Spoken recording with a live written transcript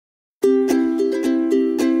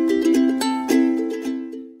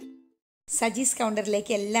സജീസ്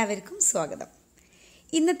കൗണ്ടറിലേക്ക് എല്ലാവർക്കും സ്വാഗതം.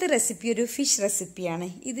 ഇന്നത്തെ റെസിപ്പി ഒരു ഫിഷ് റെസിപ്പിയാണ്.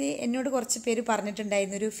 ഇത് എന്നോട് കുറച്ച് പേര്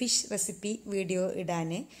പറഞ്ഞിട്ടുണ്ടായിരുന്നു ഒരു ഫിഷ് റെസിപ്പി വീഡിയോ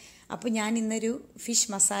ഇടാൻ. അപ്പോൾ ഞാൻ ഇന്നൊരു ഫിഷ്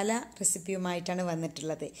മസാല റെസിപ്പിയുമായിട്ടാണ്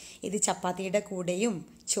വന്നിട്ടുള്ളത്. ഇത് ചപ്പാത്തിയുടെ കൂടെയും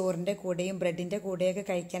ചോറിൻ്റെ കൂടെയും ബ്രെഡിൻ്റെ കൂടെയൊക്കെ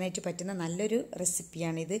കഴിക്കാനായിട്ട് പറ്റുന്ന നല്ലൊരു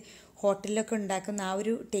റെസിപ്പിയാണിത്. ഹോട്ടലിലൊക്കെ ഉണ്ടാക്കുന്ന ആ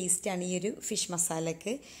ഒരു ടേസ്റ്റാണ് ഈ ഒരു ഫിഷ്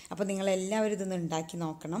മസാലയ്ക്ക്. അപ്പോൾ നിങ്ങളെല്ലാവരും ഇതൊന്ന് ഉണ്ടാക്കി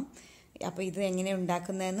നോക്കണം. അപ്പോൾ ഇത് എങ്ങനെ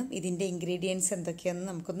ഉണ്ടാക്കുന്നതെന്നും ഇതിൻ്റെ ഇൻഗ്രീഡിയൻസ്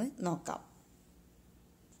എന്തൊക്കെയാണെന്നും നമുക്കൊന്ന് നോക്കാം.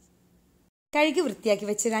 കഴുകി വൃത്തിയാക്കി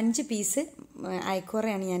വെച്ചൊരു 5 പീസ്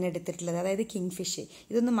അയക്കോറയാണ് ഞാൻ എടുത്തിട്ടുള്ളത്, അതായത് കിങ് ഫിഷ്.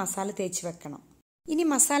 ഇതൊന്ന് മസാല തേച്ച് വെക്കണം. ഇനി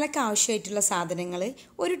മസാലയ്ക്ക് ആവശ്യമായിട്ടുള്ള സാധനങ്ങൾ: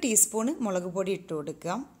 1 ടീസ്പൂൺ മുളക് പൊടി ഇട്ട്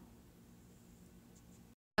കൊടുക്കുക,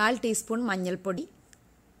 1/4 ടീസ്പൂൺ മഞ്ഞൾപ്പൊടി,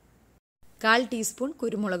 1/4 ടീസ്പൂൺ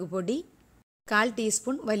കുരുമുളക് പൊടി, 1/4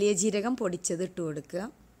 ടീസ്പൂൺ വലിയ ജീരകം പൊടിച്ചത് ഇട്ട് കൊടുക്കുക,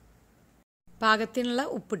 പാകത്തിനുള്ള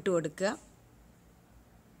ഉപ്പിട്ട് കൊടുക്കുക,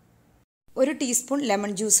 1 ടീസ്പൂൺ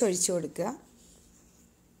ലെമൺ ജ്യൂസ് ഒഴിച്ചു കൊടുക്കുക.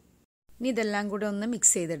 ഇനി ഇതെല്ലാം കൂടെ ഒന്ന്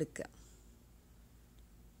മിക്സ് ചെയ്തെടുക്കുക.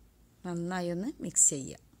 നന്നായി ഒന്ന് മിക്സ്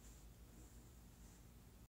ചെയ്യുക.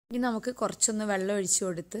 ഇനി നമുക്ക് കുറച്ചൊന്ന് വെള്ളം ഒഴിച്ചു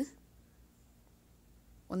കൊടുത്ത്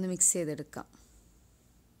ഒന്ന് മിക്സ് ചെയ്തെടുക്കാം.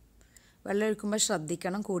 വെള്ളം ഒഴിക്കുമ്പോൾ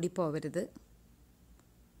ശ്രദ്ധിക്കണം, കൂടിപ്പോവരുത്.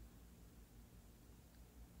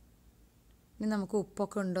 ഇനി നമുക്ക്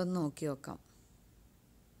ഉപ്പൊക്കെ ഉണ്ടോ എന്ന് നോക്കി നോക്കാം.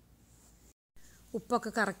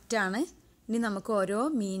 ഉപ്പൊക്കെ കറക്റ്റാണ്. ഇനി നമുക്ക് ഓരോ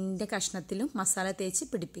മീനിൻ്റെ കഷ്ണത്തിലും മസാല തേച്ച്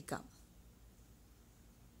പിടിപ്പിക്കാം.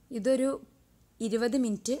 ഇതൊരു 20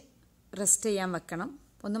 മിനിറ്റ് റെസ്റ്റ് ചെയ്യാൻ വെക്കണം.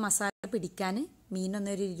 ഒന്ന് മസാല പിടിക്കാൻ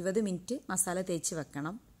മീനൊന്നൊരു 20 മിനിറ്റ് മസാല തേച്ച്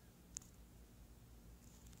വെക്കണം.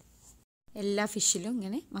 എല്ലാ ഫിഷിലും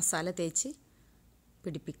ഇങ്ങനെ മസാല തേച്ച്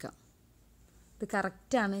പിടിപ്പിക്കാം. ഇത്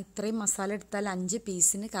കറക്റ്റാണ്. ഇത്രയും മസാല എടുത്താൽ 5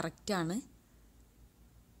 പീസിന് കറക്റ്റാണ്.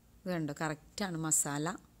 ഇത് കണ്ടോ, കറക്റ്റാണ്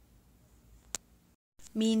മസാല.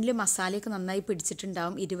 മീനിൽ മസാലയൊക്കെ നന്നായി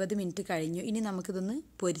പിടിച്ചിട്ടുണ്ടാവും. 20 മിനിറ്റ് കഴിഞ്ഞു. ഇനി നമുക്കിതൊന്ന്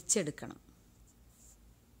പൊരിച്ചെടുക്കണം.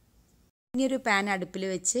 ഇനി ഒരു പാൻ അടുപ്പിൽ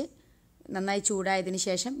വെച്ച് നന്നായി ചൂടായതിന്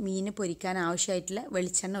ശേഷം മീൻ പൊരിക്കാൻ ആവശ്യമായിട്ടുള്ള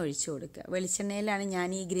വെളിച്ചെണ്ണ ഒഴിച്ചു കൊടുക്കുക. വെളിച്ചെണ്ണയിലാണ് ഞാൻ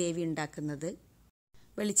ഈ ഗ്രേവി ഉണ്ടാക്കുന്നത്.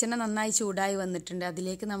 വെളിച്ചെണ്ണ നന്നായി ചൂടായി വന്നിട്ടുണ്ട്.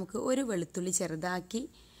 അതിലേക്ക് നമുക്ക് ഒരു വെളുത്തുള്ളി ചെറുതാക്കി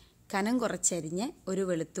കനം കുറച്ചരിഞ്ഞ് ഒരു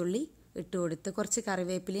വെളുത്തുള്ളി ഇട്ട് കൊടുത്ത് കുറച്ച്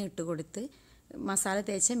കറിവേപ്പിലയും ഇട്ട് കൊടുത്ത് മസാല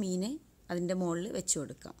തേച്ച മീൻ അതിൻ്റെ മുകളിൽ വെച്ച്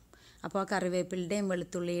കൊടുക്കാം. അപ്പോൾ ആ കറിവേപ്പിലയുടെയും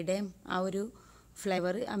വെളുത്തുള്ളിയുടെയും ആ ഒരു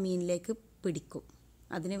ഫ്ലേവർ ആ മീനിലേക്ക് പിടിക്കും.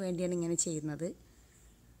 അതിന് വേണ്ടിയാണ് ഇങ്ങനെ ചെയ്യുന്നത്.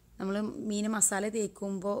 നമ്മൾ മീൻ മസാല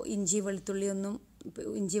തേക്കുമ്പോൾ ഇഞ്ചി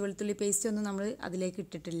വെളുത്തുള്ളി പേസ്റ്റ് ഒന്നും നമ്മൾ അതിലേക്ക്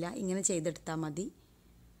ഇട്ടിട്ടില്ല. ഇങ്ങനെ ചെയ്തെടുത്താൽ മതി.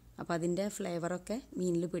 അപ്പോൾ അതിൻ്റെ ഫ്ലേവറൊക്കെ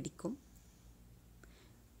മീനിൽ പിടിക്കും.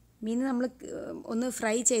 മീൻ നമ്മൾ ഒന്ന്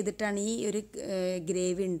ഫ്രൈ ചെയ്തിട്ടാണ് ഈ ഒരു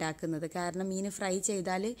ഗ്രേവി ഉണ്ടാക്കുന്നത്. കാരണം മീൻ ഫ്രൈ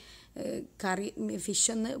ചെയ്താൽ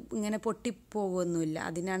ഫിഷൊന്ന് ഇങ്ങനെ പൊട്ടിപ്പോവുമൊന്നുമില്ല.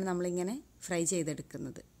 അതിനാണ് നമ്മളിങ്ങനെ ഫ്രൈ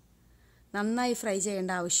ചെയ്തെടുക്കുന്നത്. നന്നായി ഫ്രൈ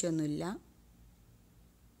ചെയ്യേണ്ട ആവശ്യമൊന്നുമില്ല.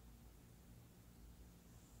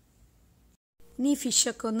 ഇനി ഈ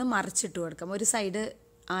ഫിഷൊക്കെ ഒന്ന് മറിച്ചിട്ട് കൊടുക്കാം. ഒരു സൈഡ്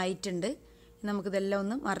ആയിട്ടുണ്ട്. നമുക്കിതെല്ലാം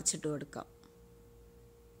ഒന്ന് മറിച്ചിട്ട് കൊടുക്കാം.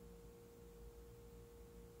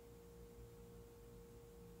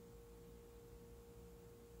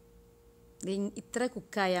 ഇത്ര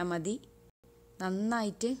കുക്കായാൽ മതി.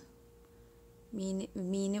 നന്നായിട്ട്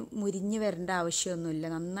മീൻ മുരിഞ്ഞ് വരേണ്ട ആവശ്യമൊന്നുമില്ല.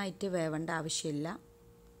 നന്നായിട്ട് വേവേണ്ട ആവശ്യമില്ല.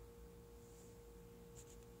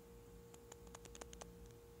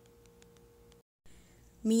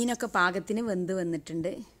 മീനൊക്കെ പാകത്തിന് വെന്ത് വന്നിട്ടുണ്ട്.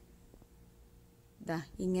 ഇതാ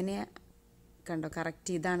ഇങ്ങനെ കണ്ടോ,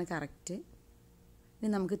 കറക്റ്റ്. ഇതാണ് കറക്റ്റ്.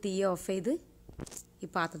 ഇനി നമുക്ക് തീ ഓഫ് ചെയ്ത് ഈ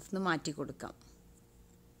പാത്രത്തിൽ നിന്ന് മാറ്റി കൊടുക്കാം.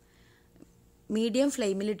 മീഡിയം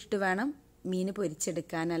ഫ്ലെയിമിലിട്ടിട്ട് വേണം മീൻ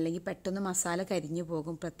പൊരിച്ചെടുക്കാൻ, അല്ലെങ്കിൽ പെട്ടെന്ന് മസാല കരിഞ്ഞു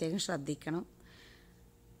പോകും. പ്രത്യേകം ശ്രദ്ധിക്കണം.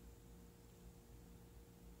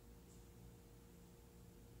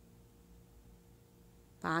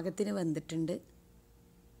 പാകത്തിന് വെന്തിട്ടുണ്ട്.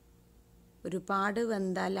 ഒരുപാട്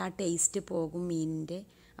വെന്താൽ ആ ടേസ്റ്റ് പോകും മീനിൻ്റെ.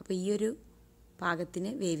 അപ്പോൾ ഈ ഒരു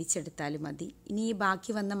പാകത്തിന് വേവിച്ചെടുത്താലും മതി. ഇനി ഈ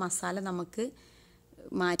ബാക്കി വന്ന മസാല നമുക്ക്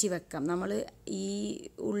മാറ്റി വെക്കാം. നമ്മൾ ഈ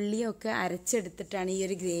ഉള്ളിയൊക്കെ അരച്ചെടുത്തിട്ടാണ് ഈ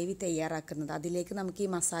ഒരു ഗ്രേവി തയ്യാറാക്കുന്നത്. അതിലേക്ക് നമുക്ക് ഈ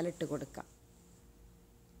മസാല ഇട്ട് കൊടുക്കാം.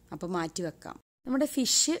 അപ്പോൾ മാറ്റി വെക്കാം. നമ്മുടെ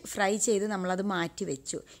ഫിഷ് ഫ്രൈ ചെയ്ത് നമ്മളത് മാറ്റി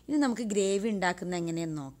വെച്ചു. ഇനി നമുക്ക് ഗ്രേവി ഉണ്ടാക്കുന്നത്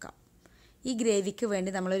എങ്ങനെയെന്ന് നോക്കാം. ഈ ഗ്രേവിക്ക്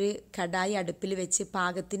വേണ്ടി നമ്മളൊരു കടായി അടുപ്പിൽ വെച്ച്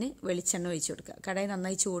പാകത്തിന് വെളിച്ചെണ്ണ ഒഴിച്ചു കൊടുക്കുക. കടായി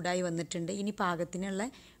നന്നായി ചൂടായി വന്നിട്ടുണ്ട്. ഇനി പാകത്തിനുള്ള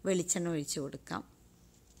വെളിച്ചെണ്ണ ഒഴിച്ചു കൊടുക്കാം.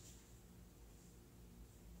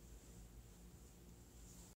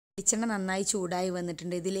 വെളിച്ചെണ്ണ നന്നായി ചൂടായി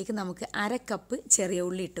വന്നിട്ടുണ്ട്. ഇതിലേക്ക് നമുക്ക് 1/2 കപ്പ് ചെറിയ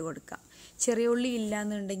ഉള്ളി ഇട്ട് കൊടുക്കാം. ചെറിയ ഉള്ളി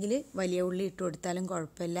ഇല്ലയെന്നുണ്ടെങ്കിൽ വലിയ ഉള്ളി ഇട്ട് കൊടുത്താലും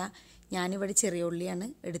കുഴപ്പമില്ല. ഞാനിവിടെ ചെറിയ ഉള്ളിയാണ്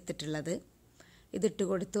എടുത്തിട്ടുള്ളത്. ഇതിട്ട്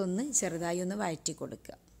കൊടുത്ത് ഒന്ന് ചെറുതായി ഒന്ന് വഴറ്റി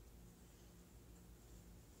കൊടുക്കുക.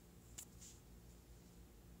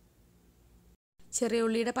 ചെറിയ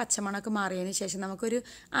ഉള്ളിയുടെ പച്ചമണമൊക്കെ മാറിയതിന് ശേഷം നമുക്കൊരു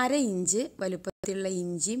 1/2 ഇഞ്ച് വലുപ്പത്തിലുള്ള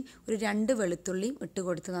ഇഞ്ചിയും ഒരു 2 വെളുത്തുള്ളിയും ഇട്ട്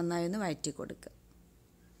കൊടുത്ത് നന്നായി ഒന്ന് വഴറ്റി കൊടുക്കുക.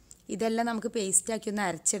 ഇതെല്ലാം നമുക്ക് പേസ്റ്റാക്കി ഒന്ന്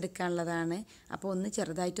അരച്ചെടുക്കാനുള്ളതാണ്. അപ്പോൾ ഒന്ന്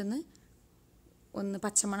ചെറുതായിട്ടൊന്ന്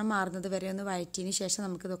പച്ചമണം മാറുന്നത് വരെ ഒന്ന് വഴറ്റിയതിന് ശേഷം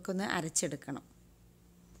നമുക്കിതൊക്കെ ഒന്ന് അരച്ചെടുക്കണം.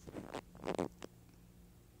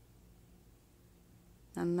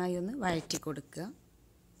 നന്നായി ഒന്ന് വഴറ്റി കൊടുക്കുക.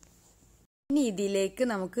 ഇനി ഇതിലേക്ക്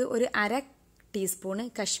നമുക്ക് ഒരു 1/2 ടീസ്പൂണ്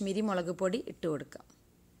കശ്മീരി മുളക് പൊടി ഇട്ട് കൊടുക്കാം.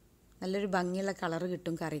 നല്ലൊരു ഭംഗിയുള്ള കളറ്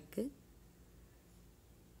കിട്ടും കറിക്ക്.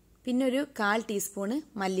 പിന്നെ ഒരു 1/4 ടീസ്പൂണ്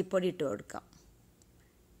മല്ലിപ്പൊടി ഇട്ട് കൊടുക്കാം.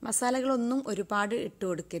 മസാലകളൊന്നും ഒരുപാട് ഇട്ട്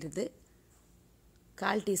കൊടുക്കരുത്.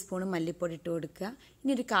 1/4 ടീസ്പൂണ് മല്ലിപ്പൊടി ഇട്ട് കൊടുക്കുക.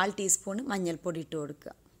 ഇനി ഒരു 1/4 ടീസ്പൂണ് മഞ്ഞൾപ്പൊടി ഇട്ട്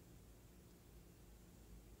കൊടുക്കുക.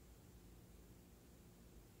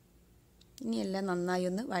 ഇനി എല്ലാം നന്നായി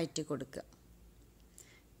ഒന്ന് വഴറ്റി കൊടുക്കുക.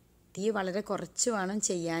 തീ വളരെ കുറച്ച് വേണം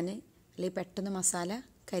ചെയ്യാൻ, അല്ലെങ്കിൽ പെട്ടെന്ന് മസാല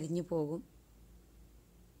കരിഞ്ഞു പോകും.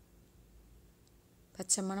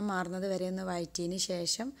 പച്ചമണം മാറുന്നത് വരെ ഒന്ന് വഴറ്റിയതിന്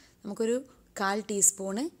ശേഷം നമുക്കൊരു 1/4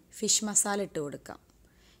 ടീസ്പൂണ് ഫിഷ് മസാല ഇട്ട് കൊടുക്കാം.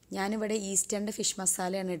 ഞാനിവിടെ ഈസ്റ്റേണിൻ്റെ ഫിഷ്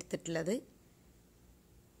മസാലയാണ് എടുത്തിട്ടുള്ളത്.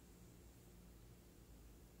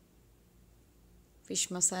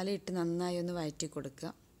 ഫിഷ് മസാല ഇട്ട് നന്നായി ഒന്ന് വഴറ്റി കൊടുക്കുക.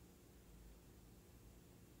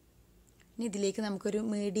 ഇനി ഇതിലേക്ക് നമുക്കൊരു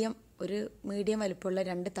മീഡിയം വലുപ്പമുള്ള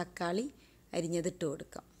 2 തക്കാളി അരിഞ്ഞത് ഇട്ട്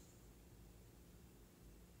കൊടുക്കാം.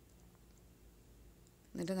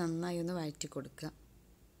 എന്നിട്ട് നന്നായി ഒന്ന് വഴറ്റി കൊടുക്കുക.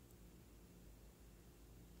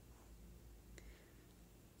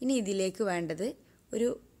 ഇനി ഇതിലേക്ക് വേണ്ടത് ഒരു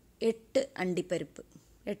 8 അണ്ടിപ്പരിപ്പ്,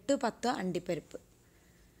 8-10 അണ്ടിപ്പരിപ്പ്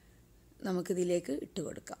നമുക്കിതിലേക്ക് ഇട്ട്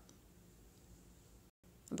കൊടുക്കാം.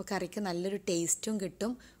 അപ്പോൾ കറിക്ക് നല്ലൊരു ടേസ്റ്റും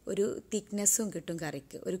കിട്ടും, ഒരു തിക്നെസ്സും കിട്ടും,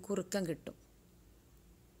 കറിക്ക് ഒരു കുറുക്കം കിട്ടും.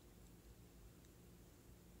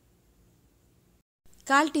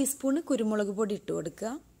 1/4 ടീസ്പൂണ് കുരുമുളക് പൊടി ഇട്ട്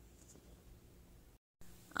കൊടുക്കുക.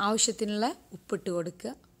 ആവശ്യത്തിനുള്ള ഉപ്പിട്ട്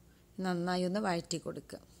കൊടുക്കുക. നന്നായി ഒന്ന് വഴറ്റി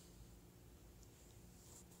കൊടുക്കുക.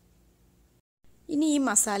 ഇനി ഈ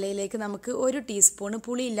മസാലയിലേക്ക് നമുക്ക് 1 ടീസ്പൂണ്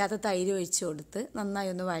പുളിയില്ലാത്ത തൈര് ഒഴിച്ച് കൊടുത്ത് നന്നായി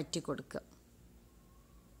ഒന്ന് വഴറ്റി കൊടുക്കുക.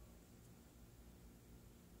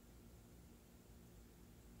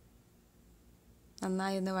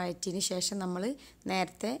 നന്നായി ഒന്ന് വഴറ്റിയതിന് ശേഷം നമ്മൾ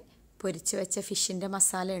നേരത്തെ പൊരിച്ച് വെച്ച ഫിഷിൻ്റെ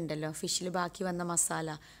മസാല ഉണ്ടല്ലോ, ഫിഷിൽ ബാക്കി വന്ന മസാല,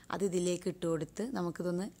 അത് ഇതിലേക്ക് ഇട്ട് കൊടുത്ത്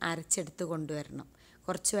നമുക്കിതൊന്ന് അരച്ചെടുത്ത് കൊണ്ടുവരണം.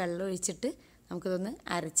 കുറച്ച് വെള്ളം ഒഴിച്ചിട്ട് നമുക്കിതൊന്ന്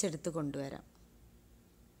അരച്ചെടുത്ത് കൊണ്ടുവരാം.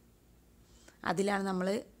 അതിലാണ്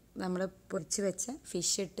നമ്മൾ പൊരിച്ച് വെച്ച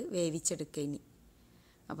ഫിഷ് ഇട്ട് വേവിച്ചെടുക്കുക. ഇനി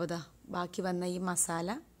അപ്പോൾ ബാക്കി വന്ന ഈ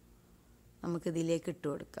മസാല നമുക്കിതിലേക്ക് ഇട്ട്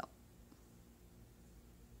കൊടുക്കാം.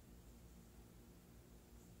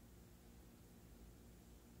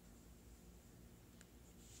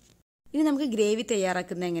 ഇനി നമുക്ക് ഗ്രേവി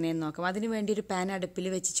തയ്യാറാക്കുന്നത് എങ്ങനെയെന്ന് നോക്കാം. അതിന് വേണ്ടി ഒരു പാൻ അടുപ്പിൽ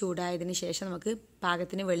വെച്ച് ചൂടായതിന് ശേഷം നമുക്ക്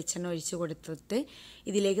പാകത്തിന് വെളിച്ചെണ്ണ ഒഴിച്ച് കൊടുത്തിട്ട്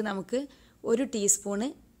ഇതിലേക്ക് നമുക്ക് 1 ടീസ്പൂണ്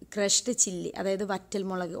ക്രഷ്ഡ് ചില്ലി, അതായത്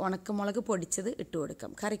വറ്റൽമുളക്, ഉണക്കമുളക് പൊടിച്ചത് ഇട്ട്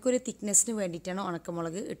കൊടുക്കാം. കറിക്കൊരു തിക്നെസ്സിന് വേണ്ടിയിട്ടാണ്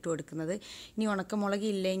ഉണക്കമുളക് ഇട്ട് കൊടുക്കുന്നത്. ഇനി ഉണക്കമുളക്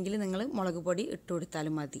ഇല്ലെങ്കിൽ നിങ്ങൾ മുളക് പൊടി ഇട്ട്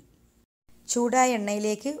കൊടുത്താലും മതി. ചൂടായ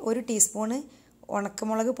എണ്ണയിലേക്ക് 1 ടീസ്പൂണ്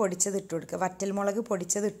ഉണക്കമുളക് പൊടിച്ചത് ഇട്ട് കൊടുക്കുക. വറ്റൽമുളക്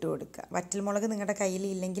പൊടിച്ചത് ഇട്ട് കൊടുക്കുക. വറ്റൽമുളക് നിങ്ങളുടെ കയ്യിൽ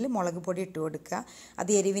ഇല്ലെങ്കിൽ മുളക് പൊടി ഇട്ട് കൊടുക്കുക.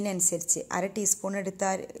 അത് എരിവിനനുസരിച്ച് 1/2 ടീസ്പൂൺ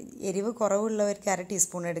എടുത്താൽ, എരിവ് കുറവുള്ളവർക്ക് 1/2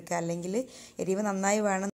 ടീസ്പൂൺ എടുക്കുക, അല്ലെങ്കിൽ എരിവ് നന്നായി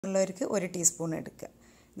വേണമെന്നുള്ളവർക്ക് 1 ടീസ്പൂൺ എടുക്കുക.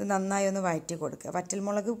 ഇത് നന്നായി ഒന്ന് വഴറ്റി കൊടുക്കുക.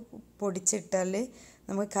 വറ്റൽമുളക് പൊടിച്ചിട്ടാൽ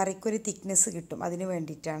നമുക്ക് കറിക്കൊരു തിക്നെസ് കിട്ടും, അതിന്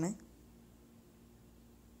വേണ്ടിയിട്ടാണ്.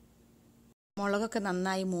 മുളകൊക്കെ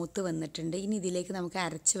നന്നായി മൂത്ത് വന്നിട്ടുണ്ട്. ഇനി ഇതിലേക്ക് നമുക്ക്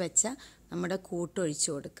അരച്ച് വെച്ച നമ്മുടെ കൂട്ട് ഒഴിച്ചു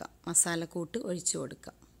കൊടുക്കാം, മസാലക്കൂട്ട് ഒഴിച്ചു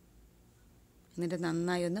കൊടുക്കാം. എന്നിട്ട്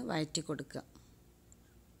നന്നായി ഒന്ന് വഴറ്റി കൊടുക്കുക.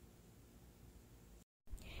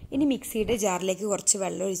 ഇനി മിക്സിയുടെ ജാറിലേക്ക് കുറച്ച്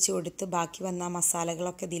വെള്ളം ഒഴിച്ച് കൊടുത്ത് ബാക്കി വന്ന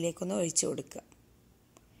മസാലകളൊക്കെ ഇതിലേക്കൊന്ന് ഒഴിച്ചു കൊടുക്കുക.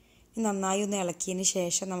 നന്നായി ഒന്ന് ഇളക്കിയതിന്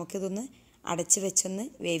ശേഷം നമുക്കിതൊന്ന് അടച്ച് വെച്ചൊന്ന്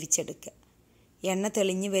വേവിച്ചെടുക്കുക. എണ്ണ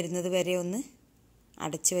തെളിഞ്ഞ് വരുന്നത് വരെ ഒന്ന്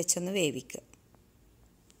അടച്ച് വെച്ചൊന്ന് വേവിക്കുക.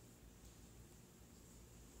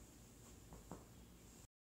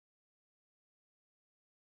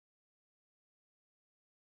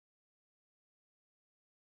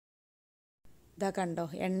 ഇതാ കണ്ടോ,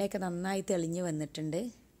 എണ്ണയൊക്കെ നന്നായി തെളിഞ്ഞ് വന്നിട്ടുണ്ട്.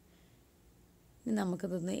 ഇനി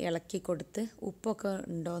നമുക്കിതൊന്ന് ഇളക്കി കൊടുത്ത് ഉപ്പൊക്കെ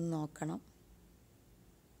ഉണ്ടോ എന്ന് നോക്കണം.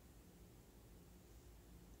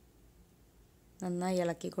 നന്നായി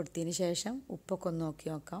ഇളക്കി കൊടുത്തതിന് ശേഷം ഉപ്പൊക്കെ ഒന്ന് നോക്കി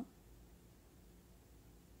നോക്കാം.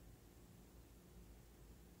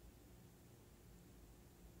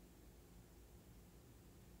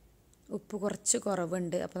 ഉപ്പ് കുറച്ച്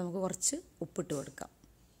കുറവുണ്ട്, അപ്പോൾ നമുക്ക് കുറച്ച് ഉപ്പിട്ട് കൊടുക്കാം.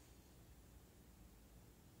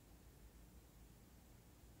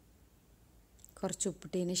 കുറച്ച്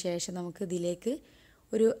ഉപ്പിട്ടതിന് ശേഷം നമുക്ക് ഇതിലേക്ക്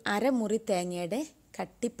ഒരു 1/2 മുറി തേങ്ങയുടെ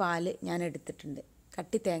കട്ടിപ്പാൽ ഞാൻ എടുത്തിട്ടുണ്ട്.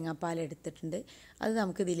 കട്ടി തേങ്ങാപ്പാൽ എടുത്തിട്ടുണ്ട്. അത്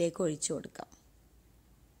നമുക്ക് ഇതിലേക്ക് ഒഴിച്ചു കൊടുക്കാം.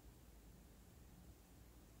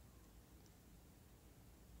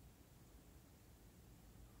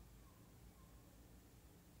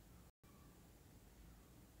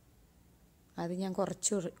 അത് ഞാൻ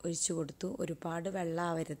കുറച്ച് ഒഴിച്ചു കൊടുത്തു. ഒരുപാട് വെള്ളം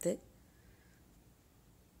ആവരുത്.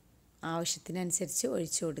 ആവശ്യത്തിനനുസരിച്ച്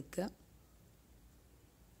ഒഴിച്ചു കൊടുക്കുക.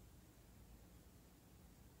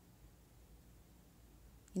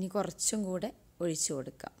 ഇനി കുറച്ചും കൂടെ ഒഴിച്ചു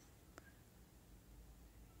കൊടുക്കാം.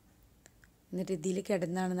 എന്നിട്ട് ഇതിൽ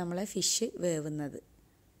കിടന്നാണ് നമ്മളെ ഫിഷ് വേവുന്നത്.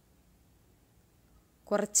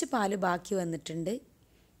 കുറച്ച് പാല് ബാക്കി വന്നിട്ടുണ്ട്,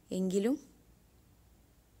 എങ്കിലും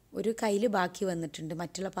ഒരു കയ്യിൽ ബാക്കി വന്നിട്ടുണ്ട്.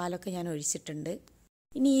 മറ്റുള്ള പാലൊക്കെ ഞാൻ ഒഴിച്ചിട്ടുണ്ട്.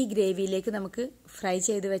 ഇനി ഈ ഗ്രേവിയിലേക്ക് നമുക്ക് ഫ്രൈ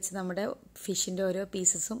ചെയ്ത് വെച്ച് നമ്മുടെ ഫിഷിൻ്റെ ഓരോ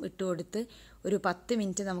പീസസും ഇട്ട് കൊടുത്ത് ഒരു 10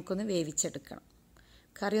 മിനിറ്റ് നമുക്കൊന്ന് വേവിച്ചെടുക്കണം.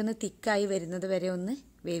 കറി ഒന്ന് തിക്കായി വരുന്നത് വരെ ഒന്ന്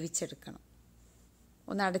വേവിച്ചെടുക്കണം.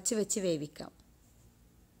 ഒന്ന് അടച്ച് വെച്ച് വേവിക്കാം.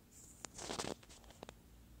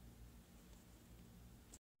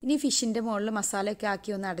 ഇനി ഫിഷിൻ്റെ മുകളിൽ മസാലയൊക്കെ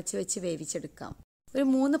ആക്കി ഒന്ന് അടച്ച് വെച്ച് വേവിച്ചെടുക്കാം. ഒരു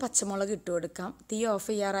 3 പച്ചമുളക് ഇട്ട് കൊടുക്കാം. തീ ഓഫ്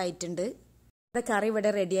ചെയ്യാറായിട്ടുണ്ട്. കറി ഇവിടെ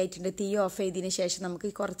റെഡി ആയിട്ടുണ്ട്. തീ ഓഫ് ചെയ്തതിന് ശേഷം നമുക്ക്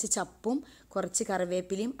കുറച്ച് ചപ്പും കുറച്ച്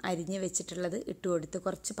കറിവേപ്പിലയും അരിഞ്ഞ് വെച്ചിട്ടുള്ളത് ഇട്ട് കൊടുത്ത്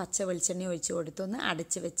കുറച്ച് പച്ച വെളിച്ചെണ്ണ ഒഴിച്ച് കൊടുത്ത് ഒന്ന്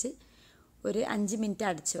അടച്ച് വെച്ച് ഒരു 5 മിനിറ്റ്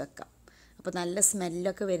അടച്ച് വെക്കാം. അപ്പോൾ നല്ല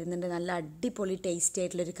സ്മെല്ലൊക്കെ വരുന്നുണ്ട്. നല്ല അടിപൊളി ടേസ്റ്റി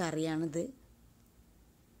ആയിട്ടുള്ളൊരു കറിയാണിത്.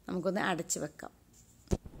 നമുക്കൊന്ന് അടച്ച് വെക്കാം.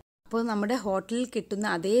 അപ്പോൾ നമ്മുടെ ഹോട്ടലിൽ കിട്ടുന്ന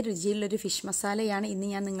അതേ രുചിയുള്ളൊരു ഫിഷ് മസാലയാണ് ഇന്ന്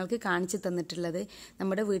ഞാൻ നിങ്ങൾക്ക് കാണിച്ചു തന്നിട്ടുള്ളത്.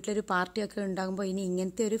 നമ്മുടെ വീട്ടിലൊരു പാർട്ടിയൊക്കെ ഉണ്ടാകുമ്പോൾ ഇനി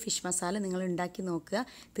ഇങ്ങനത്തെ ഒരു ഫിഷ് മസാല നിങ്ങൾ ഉണ്ടാക്കി നോക്കുക.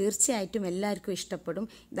 തീർച്ചയായിട്ടും എല്ലാവർക്കും ഇഷ്ടപ്പെടും.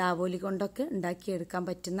 ഇത് ആവോലി കൊണ്ടൊക്കെ ഉണ്ടാക്കിയെടുക്കാൻ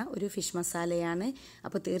പറ്റുന്ന ഒരു ഫിഷ് മസാലയാണ്.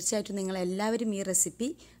 അപ്പോൾ തീർച്ചയായിട്ടും നിങ്ങളെല്ലാവരും ഈ റെസിപ്പി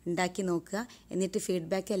ഉണ്ടാക്കി നോക്കുക. എന്നിട്ട്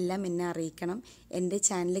ഫീഡ്ബാക്ക് എല്ലാം എന്നെ അറിയിക്കണം. എൻ്റെ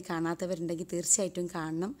ചാനൽ കാണാത്തവരുണ്ടെങ്കിൽ തീർച്ചയായിട്ടും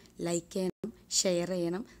കാണണം. ലൈക്ക് ചെയ്യണം, ഷെയർ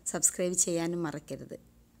ചെയ്യണം, സബ്സ്ക്രൈബ് ചെയ്യാനും മറക്കരുത്.